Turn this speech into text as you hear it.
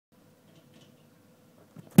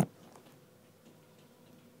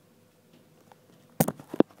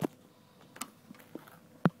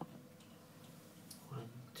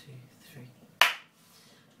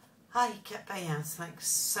Hi, Guimard-Payen. Thanks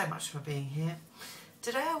so much for being here.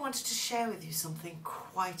 Today I wanted to share with you something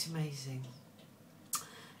quite amazing.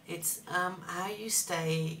 It's how you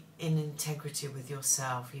stay in integrity with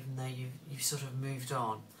yourself even though you've sort of moved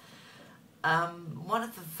on. One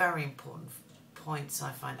of the very important points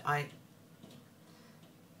I find,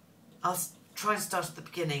 I'll try and start at the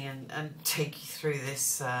beginning and take you through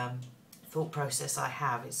this thought process I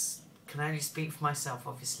have. Can only speak for myself,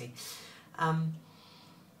 obviously.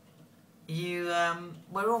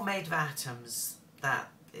 We're all made of atoms. That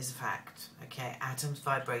is a fact. Okay, atoms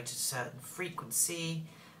vibrate at a certain frequency,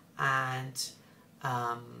 and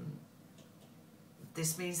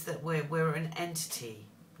this means that we're an entity.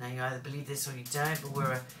 Now, you either believe this or you don't, but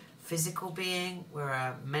we're a physical being, we're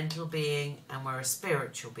a mental being, and we're a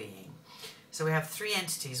spiritual being. So we have three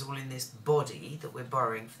entities all in this body that we're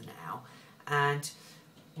borrowing for now, and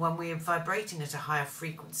when we're vibrating at a higher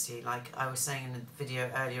frequency, like I was saying in the video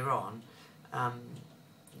earlier on,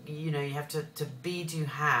 you have to be, do,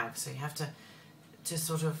 have. So you have to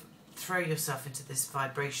sort of throw yourself into this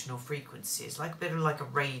vibrational frequency. It's like a bit of like a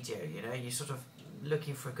radio, you're sort of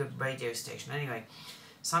looking for a good radio station. Anyway,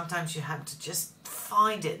 sometimes you have to just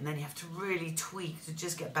find it, and then you have to really tweak to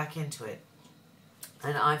just get back into it.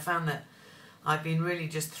 And I found that I've been really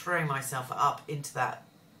just throwing myself up into that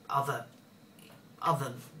other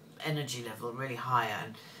energy level, really higher.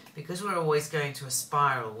 And because we're always going to a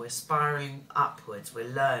spiral, we're spiraling upwards, we're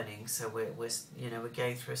learning, so we're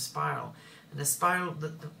going through a spiral. And the spiral,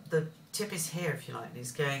 the tip is here, if you like, and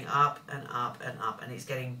it's going up and up and up, and it's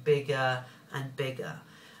getting bigger and bigger.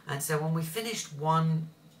 And so when we finished one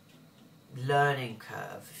learning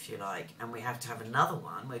curve, if you like, and we have to have another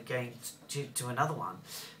one, we're going to another one.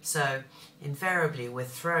 So invariably we're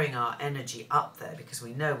throwing our energy up there because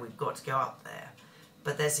we know we've got to go up there.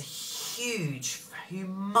 But there's a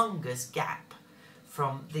humongous gap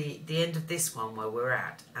from the end of this one where we're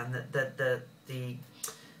at and the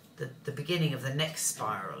beginning of the next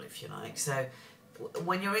spiral, if you like. So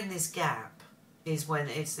when you're in this gap is when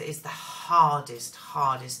it's the hardest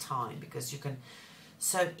time, because you can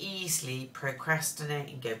so easily procrastinate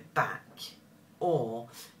and go back, or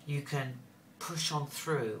you can push on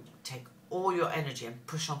through, take all your energy and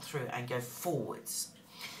push on through and go forwards.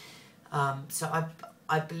 So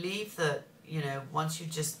I believe that, once you've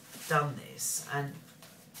just done this, and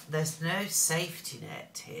there's no safety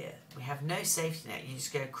net here. We have no safety net. You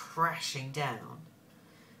just go crashing down,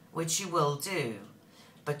 which you will do.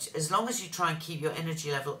 But as long as you try and keep your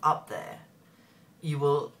energy level up there, you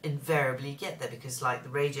will invariably get there, because like the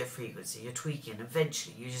radio frequency, you're tweaking.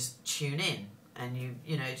 Eventually, you just tune in, and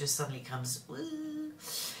it just suddenly comes, woo.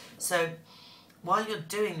 So while you're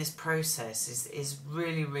doing this process is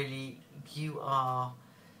really,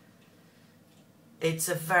 it's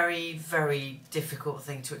a very, very difficult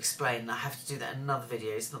thing to explain. I have to do that in another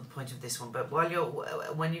video. It's not the point of this one. But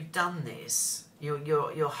when you've done this,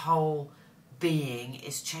 your whole being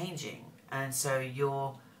is changing, and so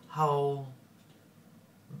your whole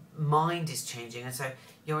mind is changing, and so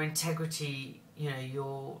your integrity,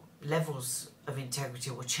 your levels of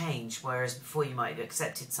integrity will change. Whereas before you might have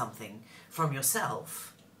accepted something from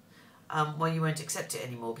yourself, well, you won't accept it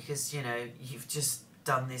anymore, because you've just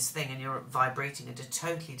done this thing and you're vibrating at a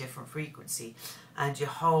totally different frequency, and your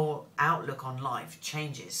whole outlook on life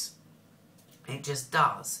changes. It just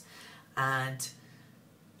does. And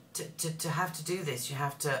to have to do this, you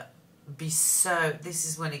have to be this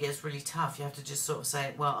is when it gets really tough. You have to just sort of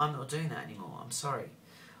say, well, I'm not doing that anymore, I'm sorry,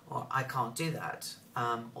 or I can't do that,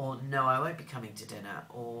 or no, I won't be coming to dinner,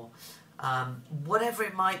 or whatever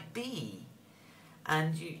it might be.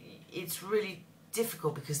 And it's really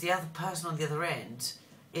difficult, because the other person on the other end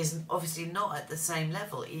is obviously not at the same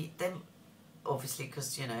level. Obviously,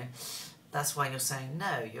 because that's why you're saying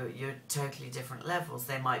no. You're totally different levels.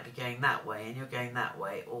 They might be going that way and you're going that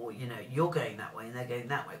way, or you're going that way and they're going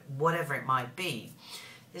that way. Whatever it might be,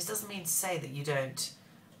 this doesn't mean to say that you don't.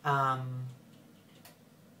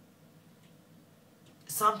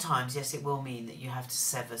 Sometimes, yes, it will mean that you have to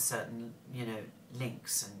sever certain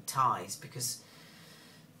links and ties, because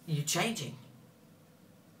you're changing.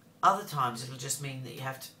 Other times it'll just mean that you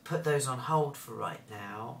have to put those on hold for right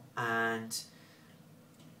now, and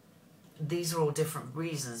these are all different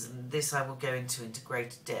reasons, and this I will go into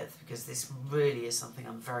greater depth, because this really is something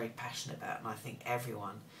I'm very passionate about, and I think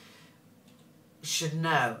everyone should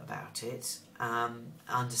know about it,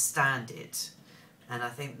 understand it. And I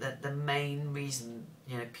think that the main reason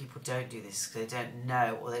people don't do this is because they don't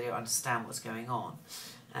know, or they don't understand what's going on.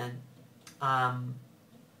 And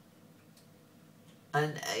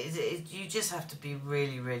you just have to be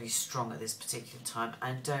really, really strong at this particular time,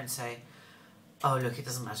 and don't say, oh look, it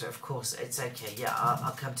doesn't matter, of course, it's okay, yeah,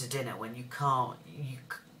 I'll come to dinner, when you can't, you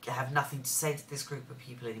have nothing to say to this group of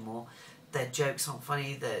people anymore, their jokes aren't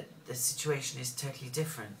funny, the situation is totally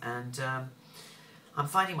different. And I'm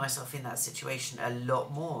finding myself in that situation a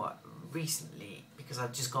lot more recently, because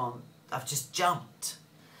I've just jumped,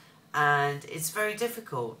 and it's very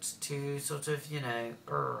difficult to sort of, you know,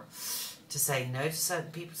 to say no to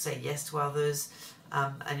certain people, say yes to others,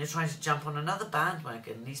 and you're trying to jump on another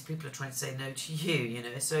bandwagon, and these people are trying to say no to you, you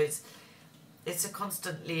know, so it's a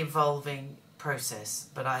constantly evolving process,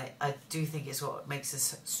 but I do think it's what makes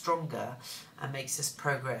us stronger and makes us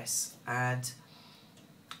progress, and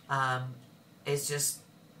it's just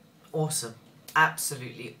awesome,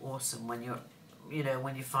 absolutely awesome when you're, you know,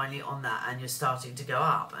 when you're finally on that and you're starting to go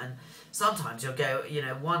up. And sometimes you'll go, you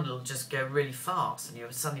know, one will just go really fast and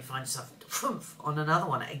you'll suddenly find yourself on another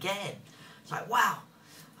one again. It's like, wow.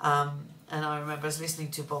 And I remember I was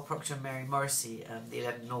listening to Bob Proctor and Mary Morrissey, the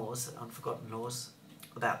 11 Laws, Unforgotten Laws,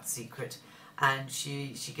 about The Secret, and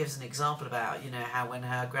she gives an example about, you know, how when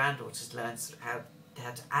her granddaughters learns how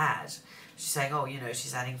to add, she's saying, oh, you know,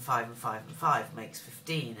 she's adding 5 and 5 and 5 makes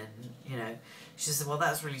 15, and, you know, she says, well,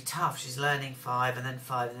 that's really tough. She's learning 5 and then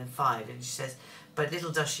 5 and then 5, and she says, but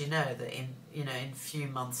little does she know that in a few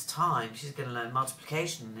months' time she's going to learn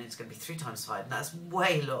multiplication, and it's going to be 3 times 5, and that's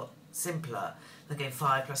way a lot simpler than going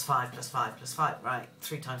 5 plus 5 plus 5 plus 5, right?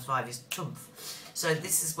 3 times 5 is tumph. So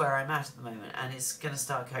this is where I'm at the moment, and it's going to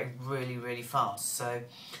start going really, really fast. So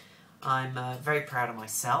I'm very proud of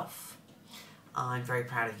myself. I'm very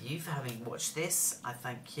proud of you for having watched this. I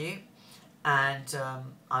thank you. And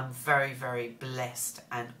I'm very, very blessed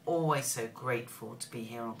and always so grateful to be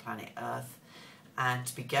here on planet Earth and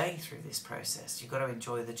to be going through this process. You've got to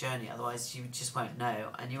enjoy the journey, otherwise you just won't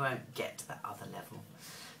know and you won't get to that other level.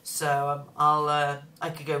 So I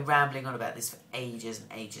could go rambling on about this for ages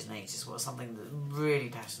and ages and ages. Well, something that's really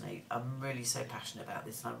passionate. I'm really so passionate about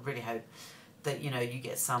this, and I really hope that, you know, you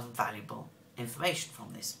get some valuable information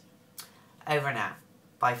from this. Over and out.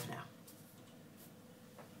 Bye for now.